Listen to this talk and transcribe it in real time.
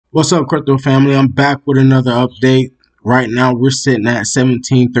What's up, crypto family? I'm back with another update. Right now, we're sitting at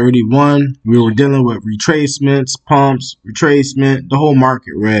 1731. We were dealing with retracements, pumps, retracement, the whole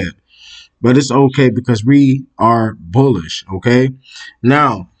market red. But it's okay because we are bullish, okay?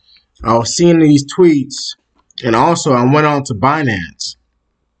 Now, I was seeing these tweets, and also I went on to Binance.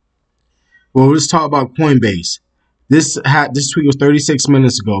 Well, let's talk about Coinbase. This tweet was 36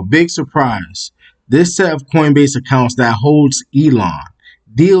 minutes ago. Big surprise. This set of Coinbase accounts that holds Elon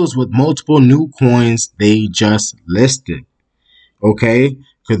deals with multiple new coins they just listed. Okay?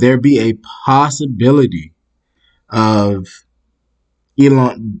 Could there be a possibility of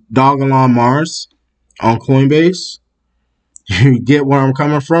Dogelon Mars on Coinbase? You get where I'm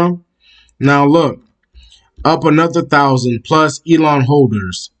coming from? Now look, up another 1,000 plus Elon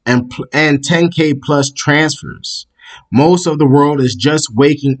holders and 10K plus transfers. Most of the world is just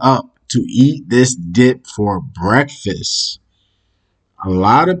waking up to eat this dip for breakfast. A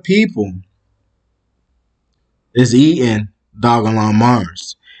lot of people is eating Dogelon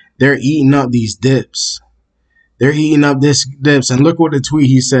Mars. They're eating up these dips. They're eating up this dips. And look what the tweet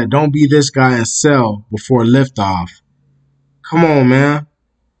he said. Don't be this guy and sell before liftoff. Come on, man.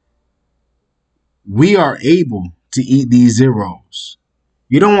 We are able to eat these zeros.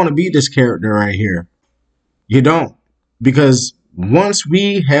 You don't want to be this character right here. You don't. Because once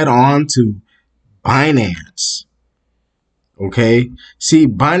we head on to Binance, okay? See,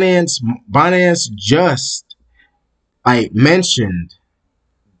 Binance just mentioned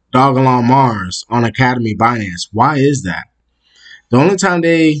Dogelon Mars on Academy Binance. Why is that? The only time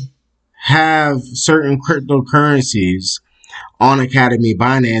they have certain cryptocurrencies on Academy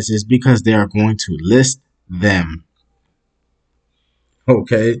Binance is because they are going to list them.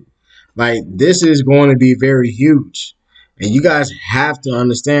 Okay? Like, this is going to be very huge. And you guys have to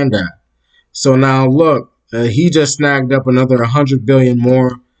understand that. So now look, he just snagged up another 100 billion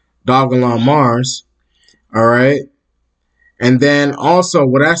more Dogelon Mars. All right. And then also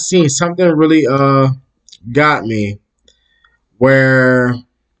what I seen, something really got me, where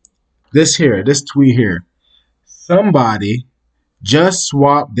this tweet here. Somebody just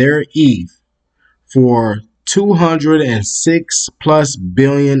swapped their ETH for 206 plus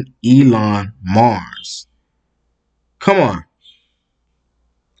billion Elon Mars. Come on.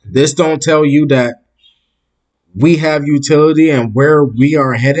 This don't tell you that we have utility and where we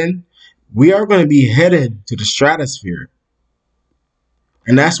are heading. We are going to be headed to the stratosphere.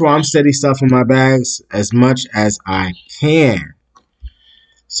 And that's why I'm steady stuffing my bags as much as I can.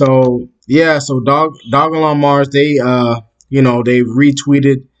 So yeah, so Dogelon Mars, they they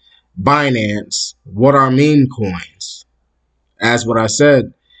retweeted Binance, what are meme coins. As what I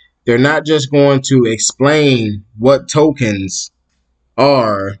said, they're not just going to explain what tokens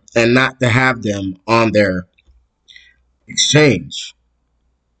are and not to have them on their exchange.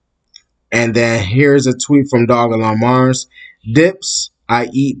 And then here's a tweet from Dogelon Mars. Dips, I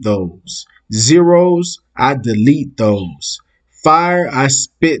eat those. Zeros, I delete those. Fire, I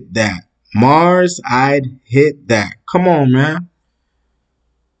spit that. Mars, I'd hit that. Come on, man.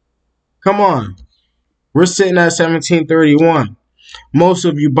 Come on. We're sitting at 1731. Most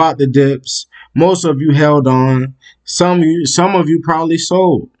of you bought the dips. Most of you held on. Some of you probably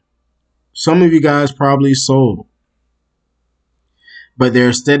sold. Some of you guys probably sold. But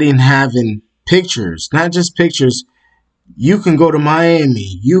they're steady having pictures, not just pictures. You can go to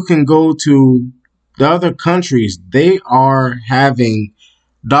Miami. You can go to the other countries. They are having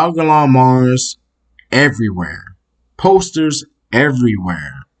Dogelon Mars everywhere. Posters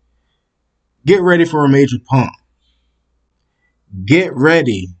everywhere. Get ready for a major pump. Get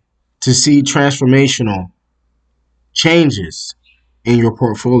ready to see transformational changes in your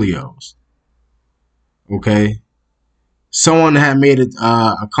portfolios. Okay? Someone had made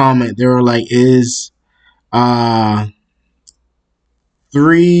a comment. They were like, is he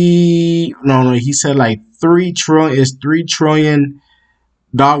said like 3 trillion, is 3 trillion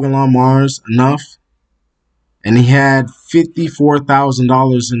Dogelon Mars enough? And he had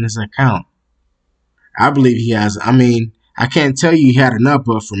 $54,000 in his account. I believe he has. I mean, I can't tell you he had enough,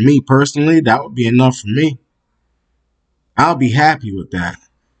 but for me personally, that would be enough for me. I'll be happy with that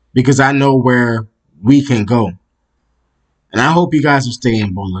because I know where we can go. And I hope you guys are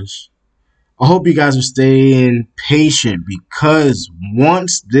staying bullish. I hope you guys are staying patient because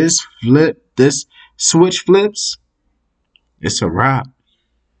once this switch flips, it's a wrap.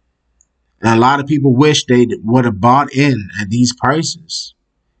 And a lot of people wish they would have bought in at these prices.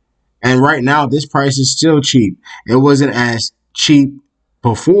 And right now, this price is still cheap. It wasn't as cheap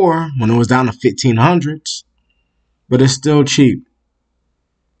before when it was down to 1500s, but it's still cheap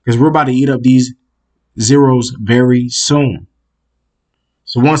because we're about to eat up these zeros very soon.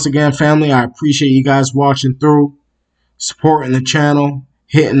 So once again, family, I appreciate you guys watching through, supporting the channel,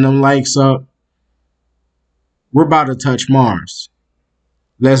 hitting them likes up. We're about to touch Mars.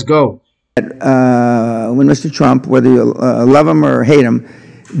 Let's go. When Mr. Trump, whether you love him or hate him,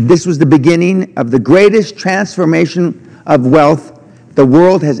 this was the beginning of the greatest transformation of wealth the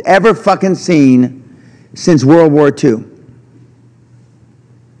world has ever fucking seen since World War II.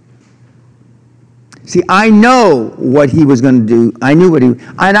 See, I know what he was going to do. I knew what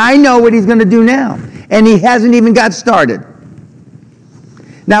and I know what he's going to do now. And he hasn't even got started.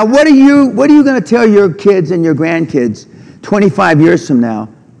 Now, what are you going to tell your kids and your grandkids 25 years from now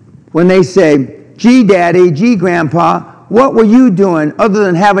when they say, gee, Daddy, gee, Grandpa, what were you doing other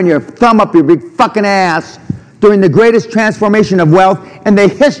than having your thumb up your big fucking ass during the greatest transformation of wealth in the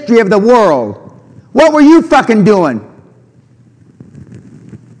history of the world? What were you fucking doing?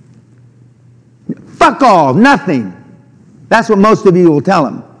 Fuck all, nothing. That's what most of you will tell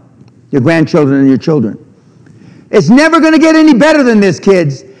them, your grandchildren and your children. It's never going to get any better than this,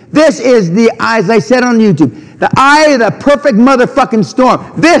 kids. This is the, as I said on YouTube, the eye of the perfect motherfucking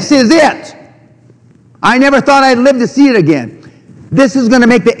storm. This is it. I never thought I'd live to see it again. This is going to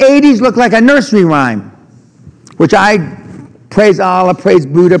make the 80s look like a nursery rhyme, which I praise Allah, praise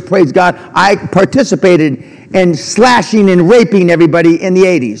Buddha, praise God. I participated in slashing and raping everybody in the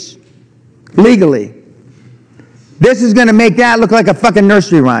 80s, legally. This is going to make that look like a fucking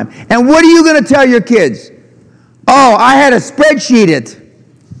nursery rhyme. And what are you going to tell your kids? Oh, I had to spreadsheet it.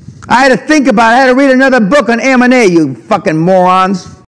 I had to think about it. I had to read another book on M&A, you fucking morons.